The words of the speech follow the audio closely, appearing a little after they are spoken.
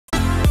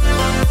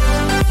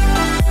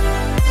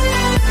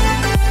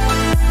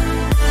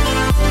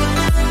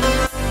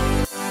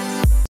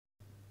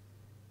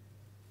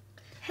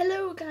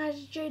guys,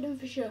 it's Jaden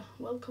Fisher.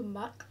 Welcome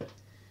back.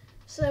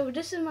 So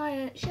this is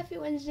my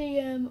Sheffield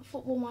Wednesday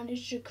football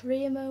manager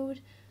career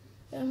mode.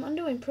 I'm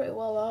doing pretty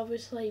well. I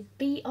obviously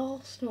beat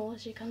Arsenal,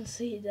 as you can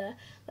see there.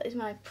 That is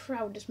my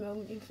proudest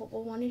moment in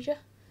football manager.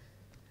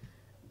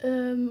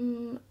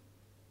 Right,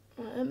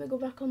 let me go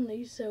back on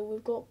these. So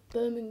we've got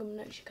Birmingham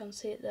next, you can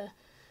see it there.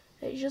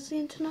 It's just the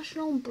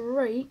international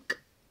break.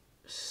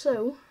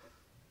 So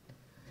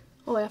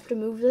I have to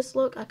move this,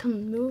 look, I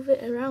can move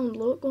it around,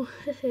 look. Oh,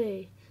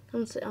 hey.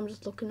 I'm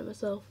just looking at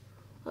myself.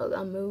 Look,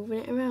 I'm moving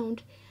it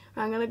around.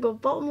 Right, I'm going to go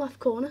bottom left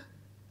corner,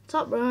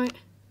 top right,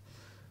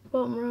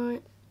 bottom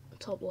right,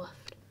 top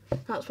left.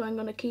 That's where I'm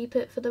going to keep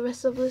it for the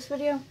rest of this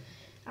video.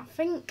 I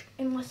think,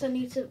 unless I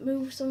need to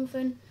move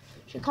something,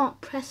 you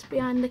can't press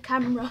behind the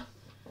camera.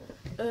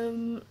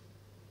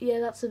 Yeah,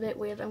 that's a bit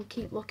weird. I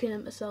keep looking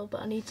at myself,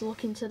 but I need to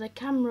look into the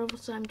camera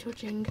what I'm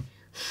touching.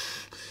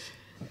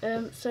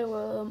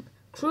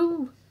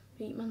 Crew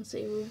beat Man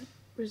City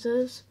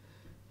reserves.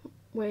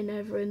 We're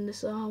never in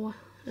this hour.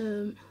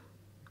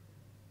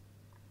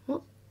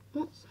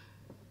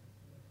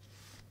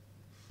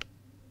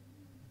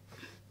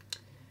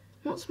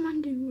 What's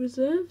Man U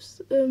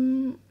reserves?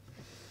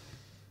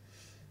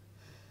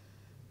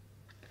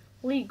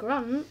 Lee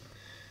Grant,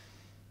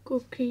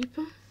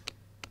 goalkeeper.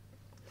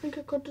 I think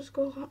I could just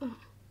go like that.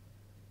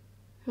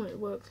 Well, it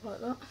works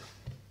like that.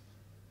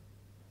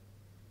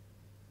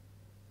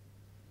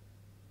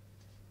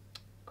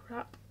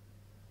 Crap.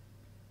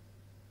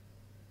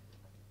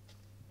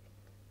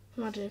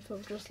 Imagine if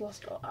I've just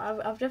lost.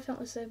 I've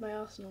definitely saved my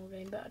Arsenal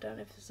game, but I don't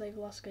know if I saved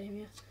the last game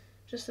yet.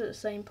 Just at the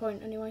same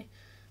point anyway.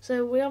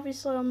 So we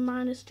obviously are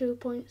 -2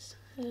 points.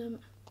 We're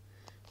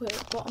at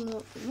the bottom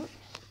of the.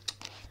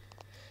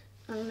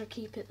 I'm gonna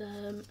keep it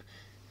there.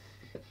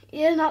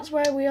 Yeah, that's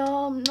where we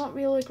are. Not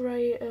really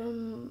great,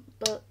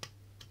 but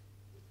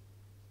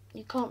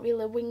you can't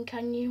really win,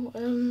 can you?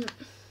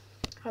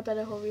 I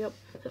better hurry up.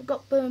 I've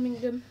got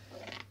Birmingham.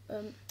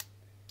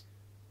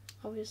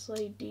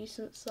 Obviously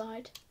decent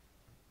side.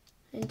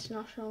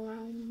 International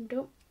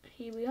roundup.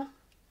 Here we are.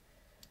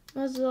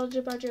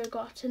 Badger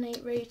got an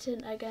 8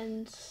 rating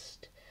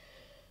against.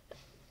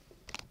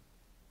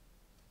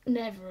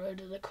 Never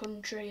heard of the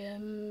country.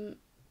 Who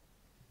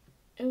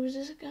was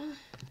this guy?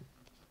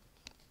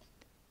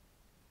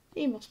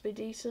 He must be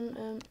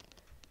decent.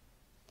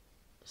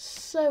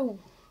 So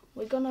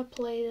we're gonna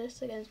play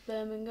this against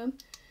Birmingham.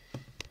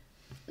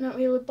 Not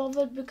really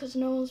bothered because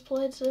no one's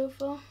played so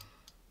far.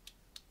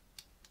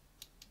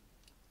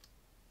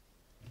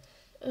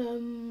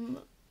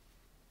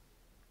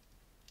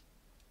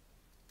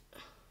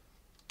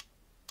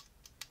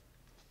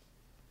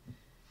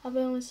 I've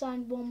only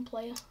signed one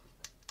player.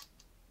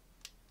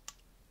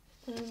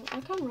 I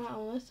can write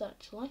on this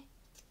actually.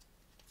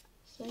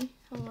 See,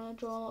 I'm going to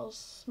draw a little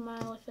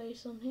smiley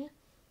face on here.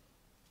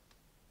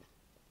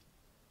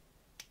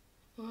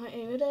 Right,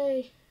 here it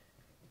is.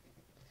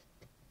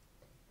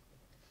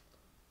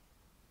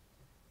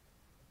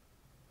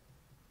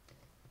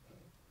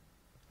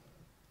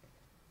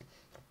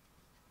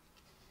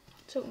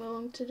 Took me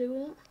long to do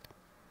that.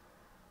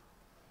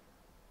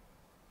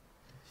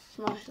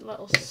 My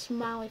little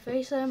smiley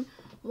face.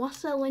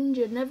 Wassell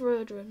injured, never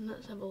heard of him.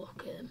 Let's have a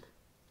look at him.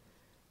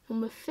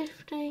 Number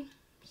 15,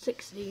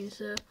 16,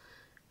 so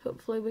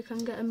hopefully we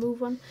can get a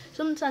move on.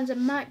 Sometimes I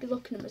might be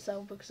looking at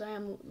myself because I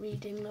am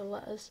reading the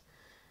letters.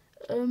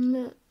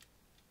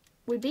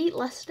 We beat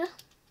Leicester.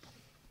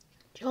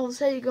 Charles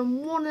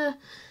Hagan, one of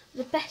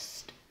the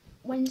best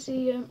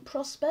Wednesday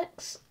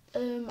prospects.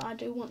 I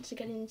do want to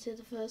get into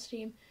the first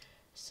team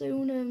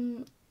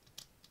soon.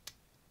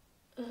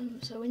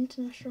 So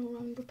international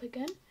roundup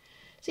again.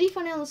 See if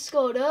anyone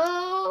scored.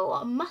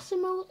 Oh,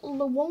 Massimo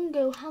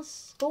Luongo has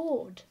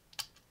scored.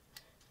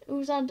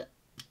 Who's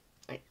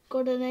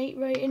got an 8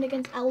 rating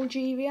against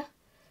Algeria.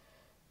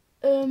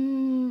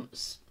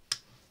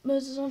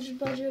 Moses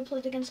Badger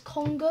played against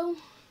Congo.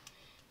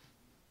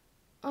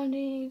 And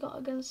he got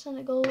against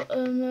Senegal.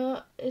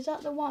 Is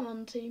that the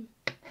Waman team?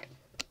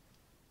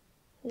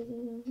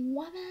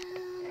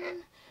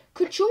 Waman.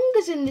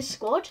 Kuchunga's in this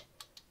squad.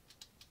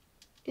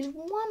 Is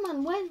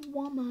Waman? Where's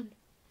Waman?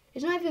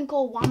 It's not even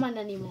called Waman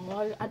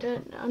anymore.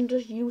 I'm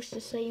just used to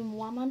saying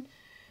Waman.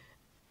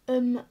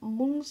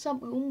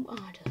 Mungsabum.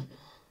 I don't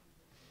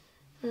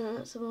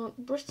know. So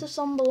Brista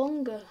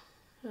Sombalonga.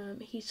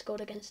 He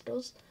scored against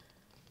us.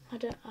 I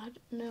don't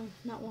know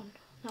that one.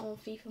 That one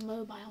FIFA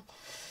Mobile.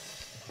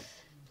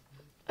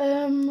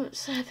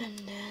 7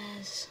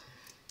 days.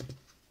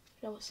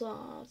 What's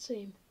that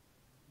team?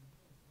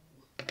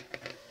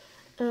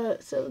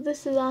 So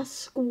this is our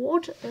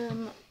squad.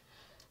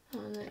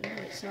 No,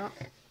 it's not.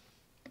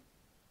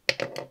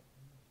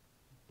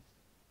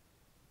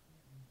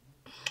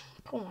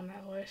 Come on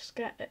now, let's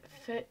get it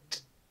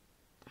fit.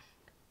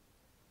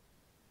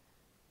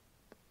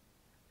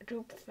 I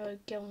do prefer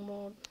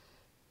Gilmore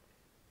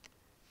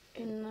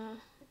in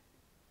there.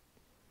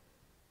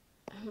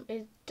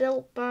 Is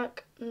Delp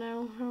back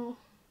now? How?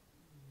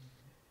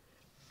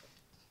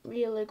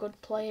 Really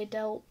good player,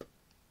 Delp.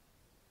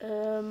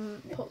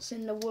 Puts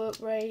in the work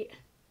rate.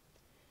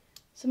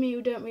 some of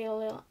you don't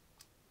really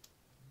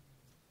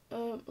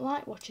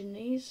like watching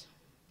these.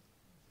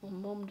 Well,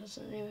 Mum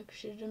doesn't anyway, because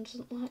she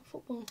doesn't like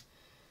football.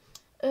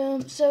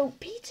 So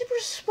Peterborough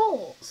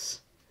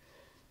Sports.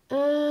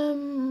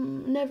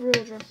 Never heard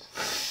of them.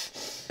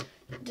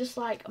 Just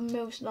like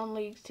most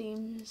non-league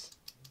teams.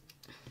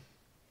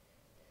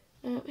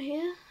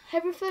 Here,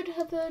 Hereford,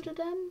 have heard of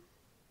them.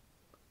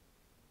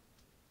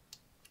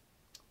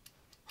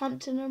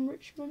 Hampton and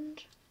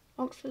Richmond,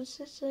 Oxford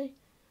City.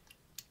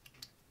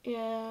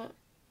 Yeah.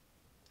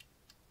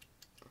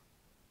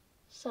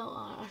 So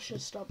I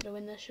should stop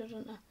doing this,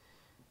 shouldn't I?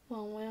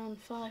 Well, we're on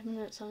 5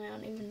 minutes and I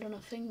haven't even done a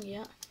thing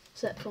yet.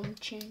 Except from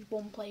change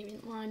one player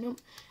in line-up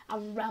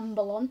and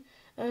ramble on.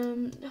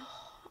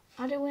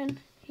 Adewin,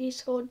 he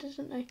scored,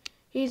 doesn't he?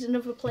 He's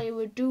another player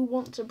we do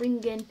want to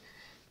bring in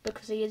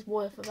because he is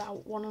worth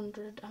about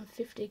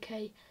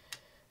 150k.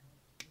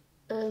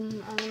 I'm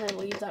going to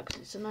leave that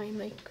because it's annoying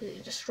me, because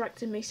it's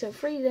distracting me. So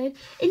 3 days.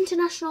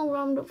 International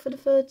roundup for the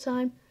 3rd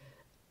time.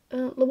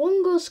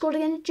 Luongo scored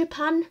against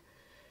Japan.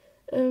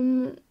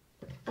 And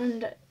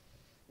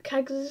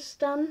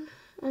Kazakhstan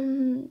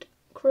and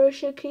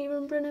Croatia,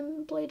 Kieran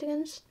Brennan played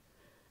against.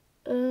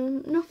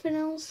 Nothing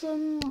else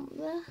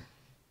there.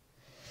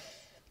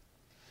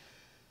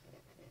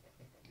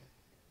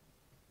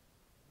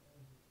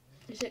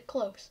 Is it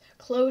close?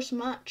 Close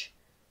match.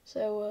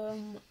 So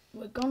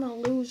we're gonna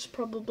lose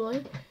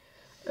probably.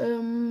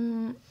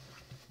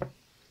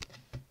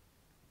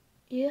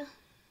 Yeah.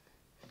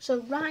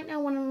 So right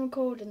now when I'm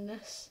recording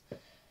this,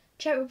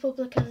 Czech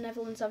Republic and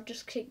Netherlands have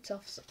just kicked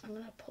off. So I'm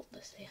gonna put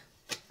this here.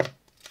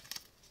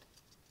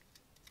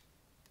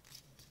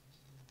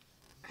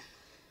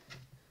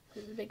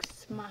 There's a big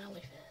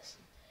smiley face.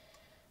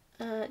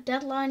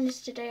 Deadline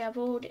is today.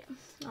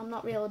 I'm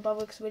not really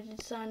bothered because we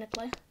did sign a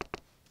player.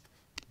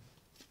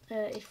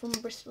 He's from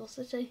Bristol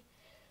City.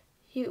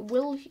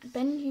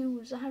 Ben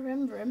Hughes, I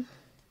remember him.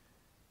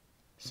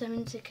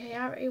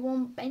 70k. He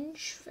won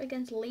bench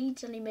against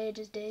Leeds and he made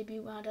his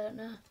debut. I don't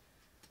know.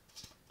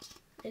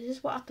 Is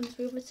this what happens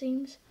with other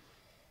teams?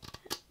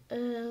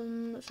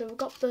 So we've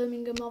got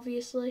Birmingham,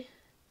 obviously.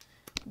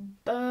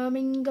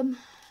 Birmingham.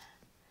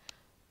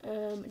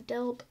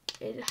 Delp.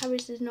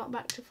 Harris is not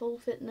back to full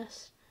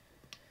fitness.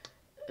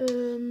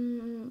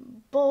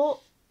 But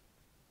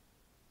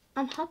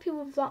I'm happy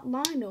with that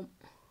lineup.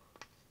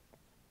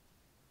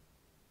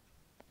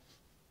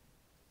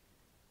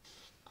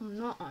 I'm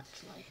not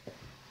actually.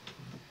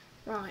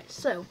 Right,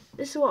 so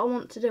this is what I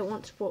want to do. I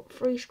want to put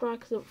 3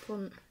 strikers up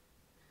front.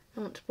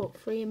 I want to put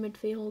 3 in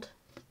midfield.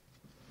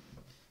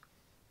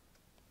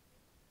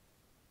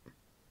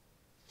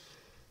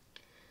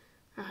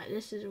 Right,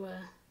 this is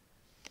where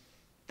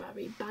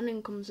Barry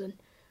Bannon comes in.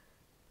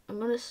 I'm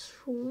going to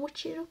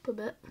switch it up a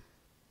bit.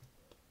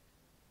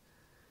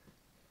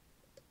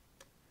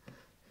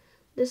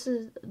 This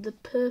is the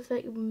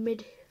perfect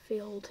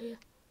midfield here.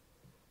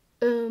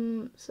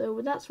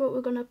 So that's what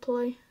we're going to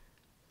play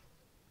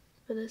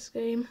for this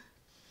game.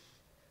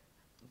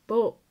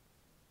 But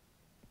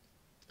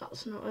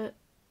that's not it.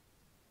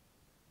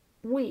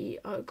 We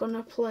are going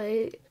to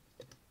play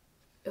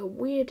a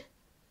weird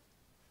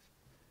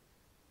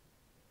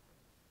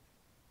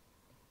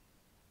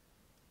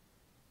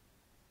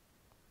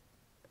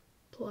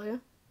player.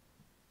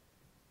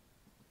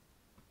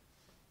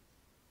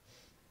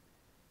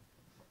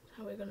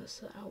 How we're going to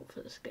set out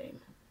for this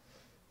game.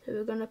 So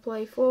we're going to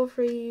play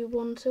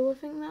 4-3-1-2, I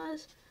think that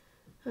is.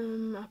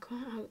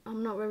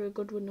 I'm not very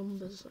good with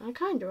numbers. I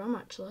kind of am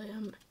actually.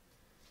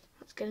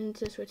 Let's get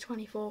into this. We're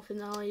 24th in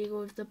the league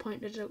with the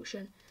point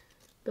deduction.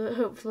 But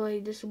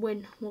hopefully this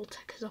win will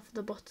take us off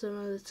the bottom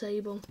of the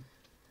table.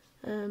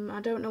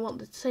 I don't know what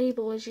the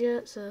table is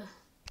yet, so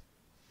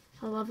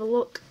I'll have a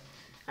look.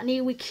 And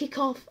here we kick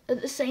off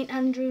at the St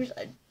Andrews.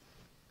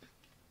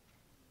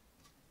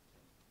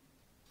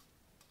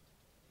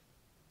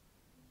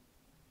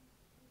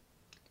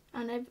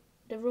 And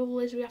the rule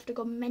is we have to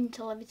go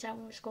mental every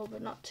time we score,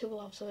 but not too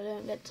loud, so we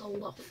don't get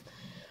told off.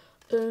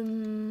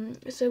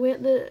 So we're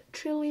at the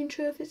Trillion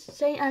Trophy,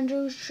 St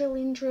Andrews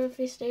Trillion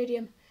Trophy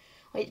Stadium.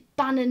 Oh, it's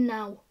Bannon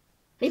now. And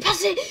he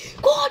passes it.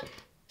 Go on.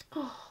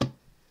 Oh,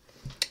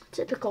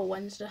 typical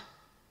Wednesday.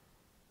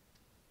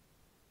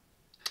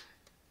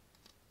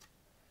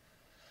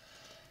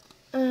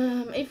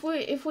 If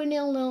we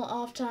 0-0 at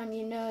half time,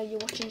 you know you're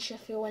watching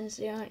Sheffield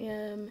Wednesday, aren't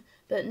you?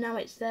 But now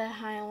it's their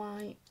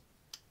highlight.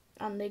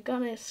 And they're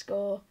gonna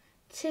score.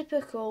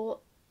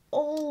 Typical,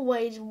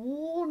 always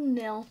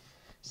 1-0.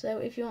 So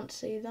if you want to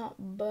see that,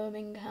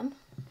 Birmingham.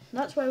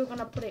 That's where we're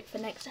gonna put it for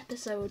next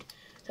episode.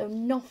 So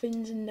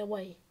nothing's in the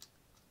way.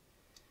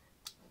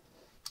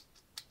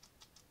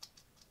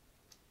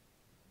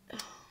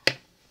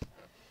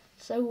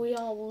 So we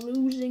are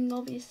losing,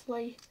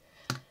 obviously.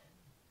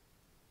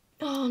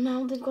 Oh,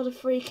 now they've got a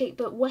free kick,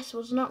 but West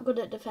was not good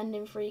at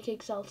defending free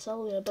kicks, I'll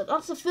tell you. But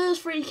that's the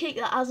first free kick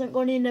that hasn't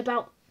gone in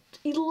about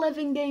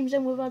 11 games,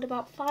 and we've had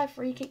about 5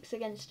 free kicks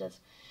against us.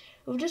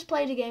 We've just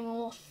played a game and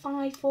lost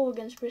 5-4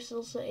 against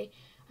Bristol City,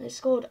 and they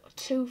scored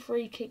 2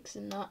 free kicks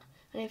in that.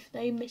 And if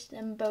they missed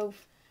them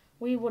both,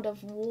 we would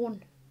have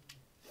won.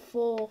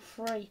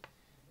 4-3.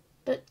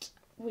 But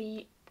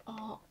we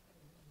are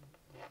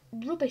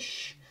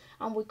rubbish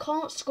and we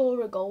can't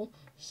score a goal.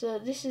 So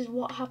this is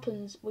what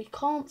happens. We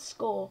can't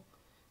score.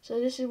 So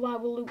this is why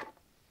we're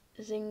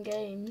losing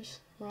games.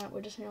 Right,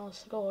 we just nearly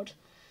scored.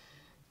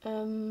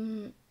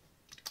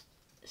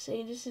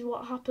 See, this is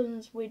what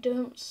happens. We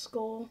don't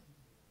score.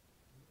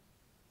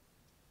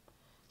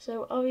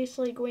 So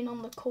obviously going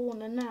on the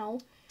corner now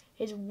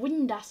is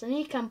Windass, and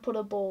he can put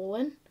a ball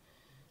in.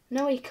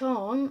 No, he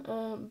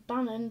can't.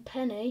 Bannon,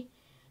 Penny.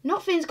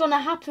 Nothing's going to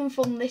happen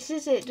from this,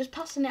 is it? Just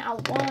passing it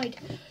out wide.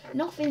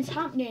 Nothing's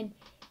happening.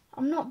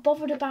 I'm not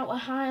bothered about a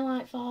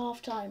highlight for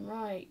half time.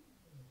 Right.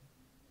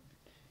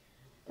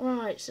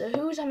 Right, so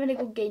who's having a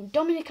good game?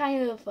 Dominic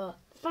Iorfa.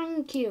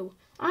 Thank you.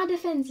 Our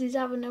defence is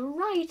having a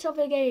right of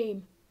a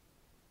game.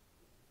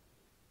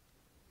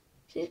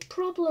 It's his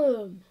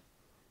problem.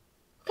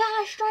 Look at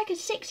our striker,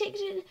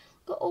 6-6.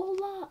 Look at all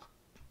that.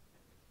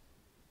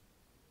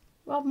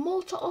 We have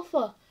more to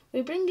offer.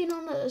 We're bringing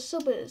on a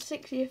sub at the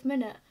 60th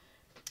minute.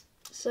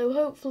 So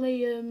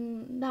hopefully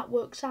that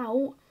works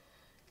out.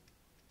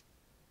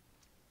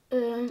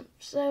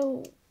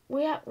 So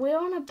we're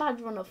on a bad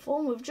run of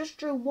form. We've just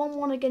drew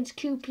 1-1 against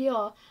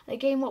QPR, a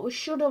game what we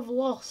should have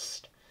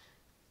lost.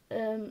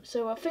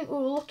 So I think we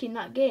were lucky in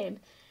that game.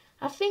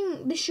 I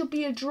think this should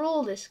be a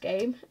draw, this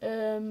game.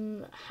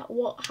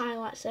 What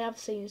highlights I have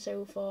seen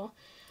so far.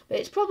 But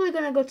it's probably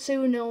going to go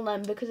 2-0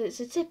 then, because it's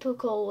a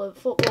typical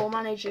football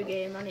manager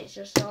game, and it's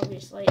just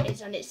obviously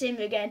it's him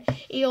again.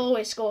 He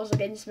always scores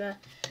against me.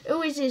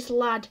 Who is this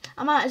lad?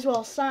 I might as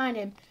well sign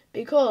him,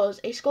 because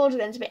he scores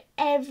against me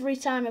every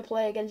time I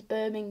play against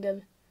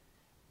Birmingham.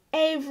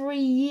 Every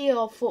year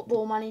of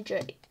football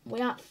manager, we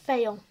can't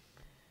fail.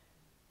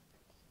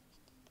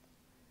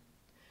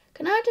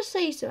 Can I just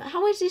say something?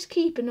 How is this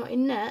keeper not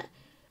in net?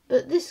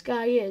 But this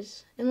guy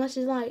is, unless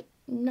he's like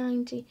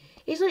 90.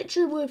 He's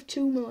literally worth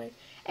 2 million.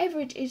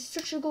 Everett is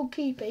such a good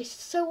keeper. He's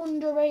so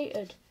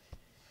underrated.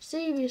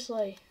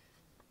 Seriously.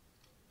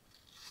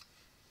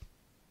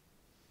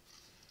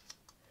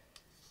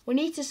 We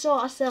need to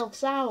sort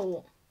ourselves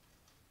out.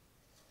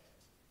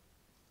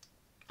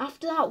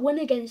 After that win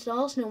against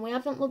Arsenal, we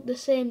haven't looked the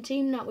same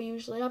team that we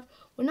usually have.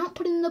 We're not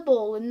putting the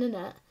ball in the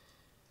net.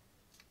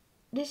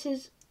 This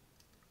is...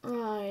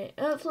 Right,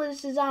 hopefully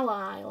this is our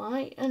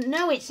highlight. And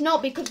no, it's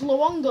not, because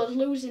Luongo's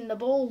losing the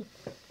ball.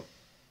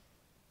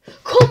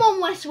 Come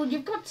on, Westwood,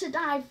 you've got to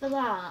dive for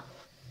that.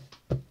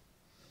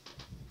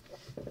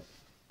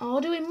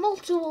 I'm doing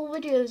multiple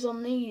videos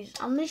on these,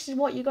 and this is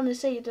what you're going to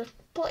see. Just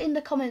put in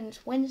the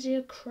comments, Wednesday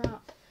are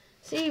crap.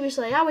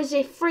 Seriously, how is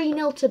it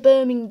 3-0 to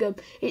Birmingham?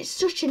 It's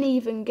such an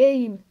even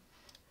game.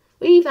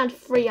 We've had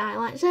 3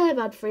 highlights, they've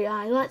had 3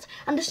 highlights,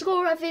 and the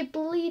score every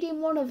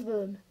bleeding one of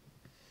them.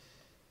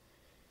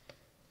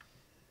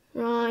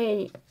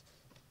 Right.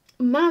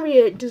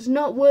 Marriott does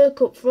not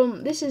work up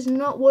front. This is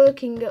not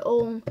working at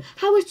all.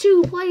 How are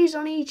 2 players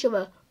on each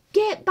other?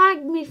 Get back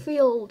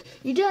midfield.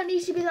 You don't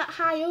need to be that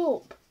high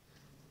up.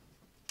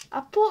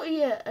 I put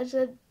here as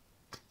a...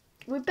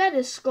 We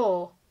better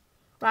score.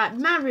 Right,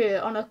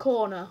 Marriott on a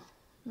corner.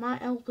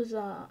 Might help us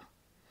that.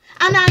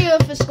 And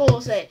Iorfa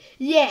scores it.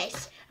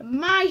 Yes.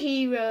 My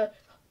hero,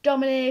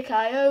 Dominic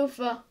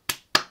Iorfa.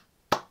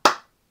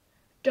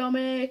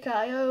 Dominic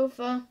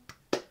Iorfa.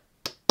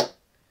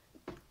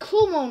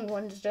 Come on,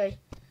 Wednesday.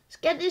 Let's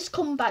get this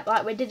comeback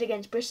like we did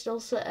against Bristol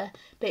City.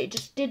 But it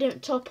just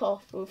didn't top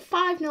off. We were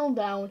 5-0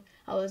 down.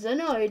 I was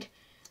annoyed.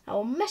 I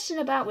was messing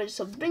about with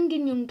some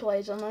bringing young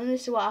players on, and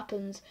this is what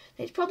happens.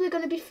 It's probably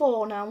going to be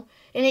 4 now.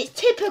 And it's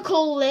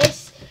typical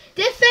this.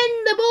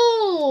 Defend the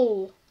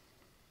ball.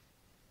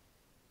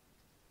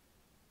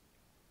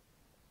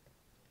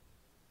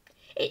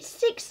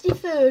 It's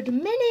 63rd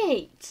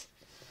minute.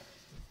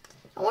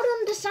 I want to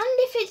understand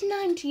if it's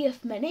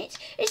 90th minute.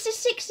 It's the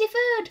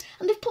 63rd,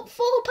 and they've put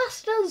 4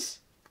 past us.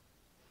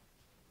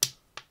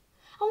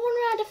 I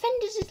wonder how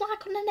defenders is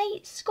like on an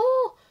 8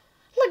 score.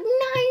 Like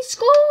 9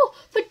 score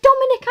for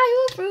Dominic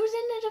Iorfa, who's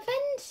in the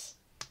defence.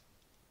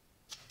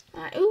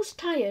 Right, who's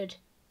tired?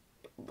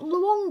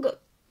 Luongo.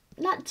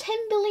 That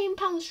 £10 billion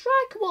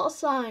striker what I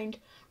signed.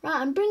 Right,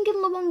 I'm bringing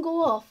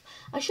Luongo off.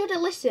 I should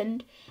have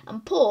listened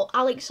and put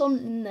Alex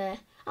Hunton there.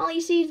 At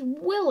least he's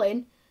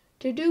willing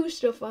to do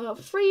stuff.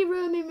 3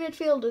 roaming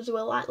midfielders who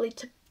are likely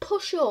to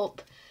push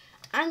up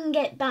and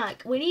get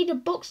back. We need a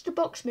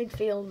box-to-box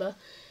midfielder.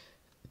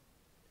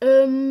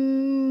 I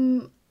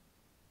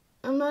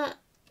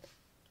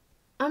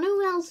know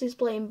who else is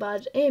playing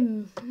bad.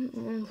 Him.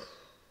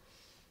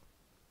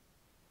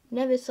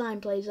 Never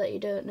sign players that you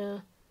don't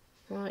know.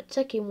 Right,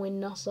 taking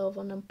Windass off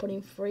and I'm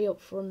putting 3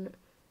 up front.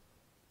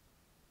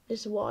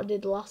 This is what I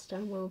did last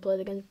time when we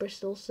played against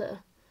Bristol City.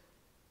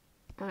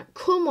 Right,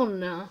 come on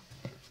now.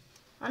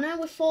 I know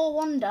we're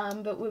 4-1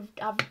 down, but if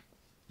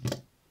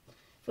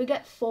we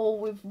get 4,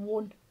 we've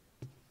won.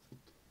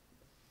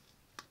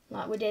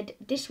 Like we did.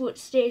 This would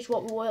stage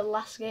what we were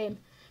last game.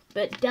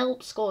 But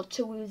Delp scored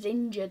 2, he was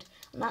injured.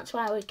 And that's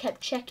why we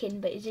kept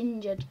checking, but he's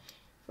injured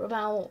for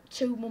about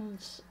 2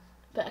 months.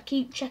 But I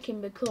keep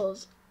checking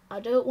because I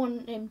don't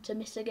want him to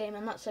miss a game,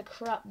 and that's a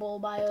crap ball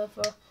by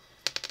Urfa.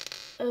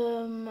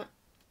 The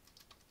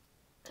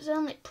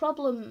only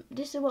problem,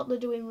 this is what they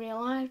do in real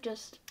life,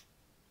 just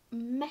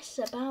mess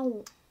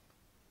about.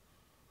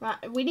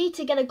 Right, we need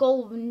to get a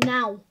goal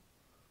now.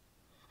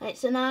 And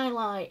it's an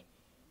highlight.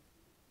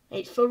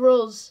 It's for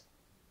us.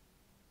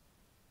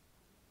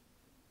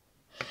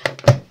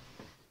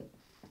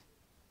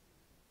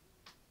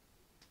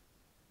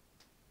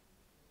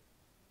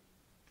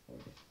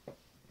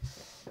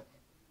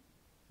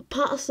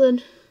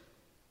 Patterson.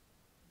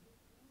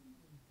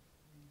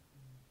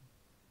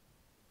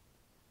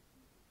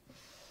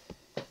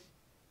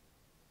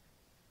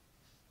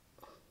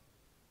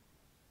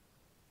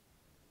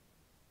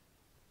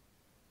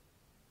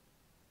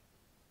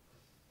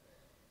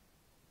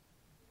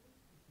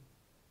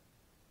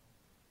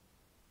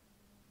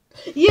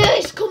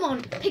 Yes, come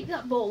on, pick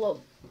that ball up.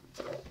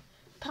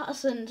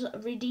 Patterson's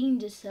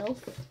redeemed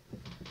himself.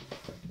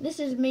 This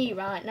is me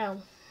right now.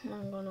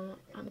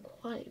 I'm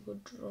quite a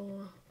good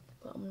drawer,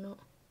 but I'm not.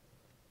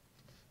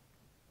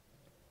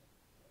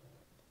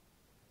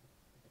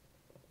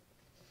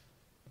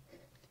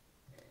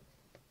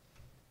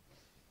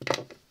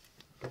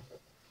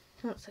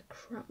 That's a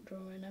crap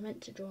drawing. I meant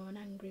to draw an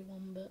angry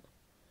one, but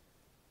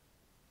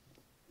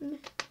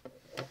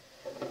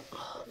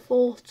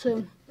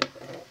 4-2.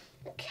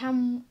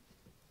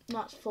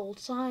 That's full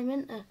time,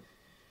 isn't it?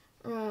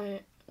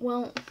 Right.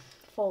 Well,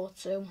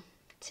 4-2.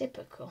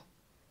 Typical.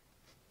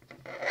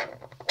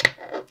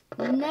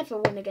 Never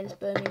win against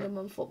Birmingham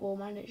on Football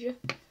Manager.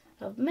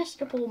 I've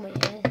messed up all my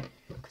year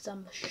because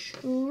I'm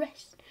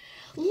stressed.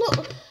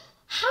 Look,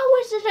 how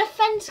has the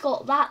defence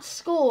got that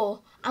score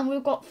and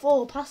we've got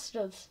 4 past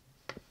us?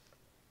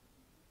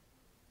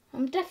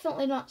 I'm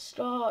definitely not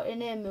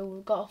starting him who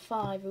we've got a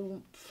 5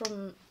 who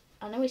from,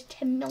 I know he's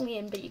 10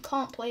 million, but you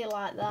can't play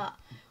like that.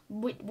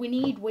 We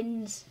need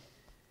wins.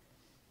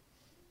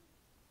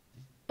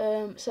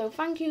 So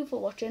thank you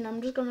for watching.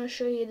 I'm just going to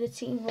show you the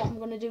team, what I'm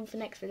going to do for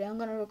next video. I'm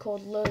going to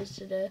record loads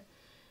today,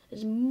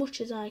 as much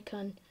as I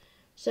can.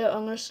 So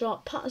I'm going to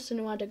start Patterson,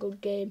 who had a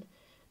good game,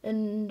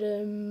 and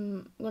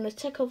I'm going to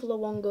take off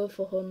Luongo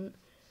for Hunt.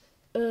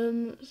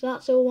 So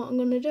that's all what I'm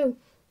going to do.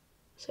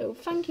 So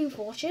thank you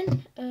for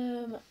watching.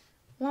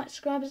 Like,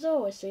 subscribe as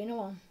always. See you in a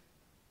while.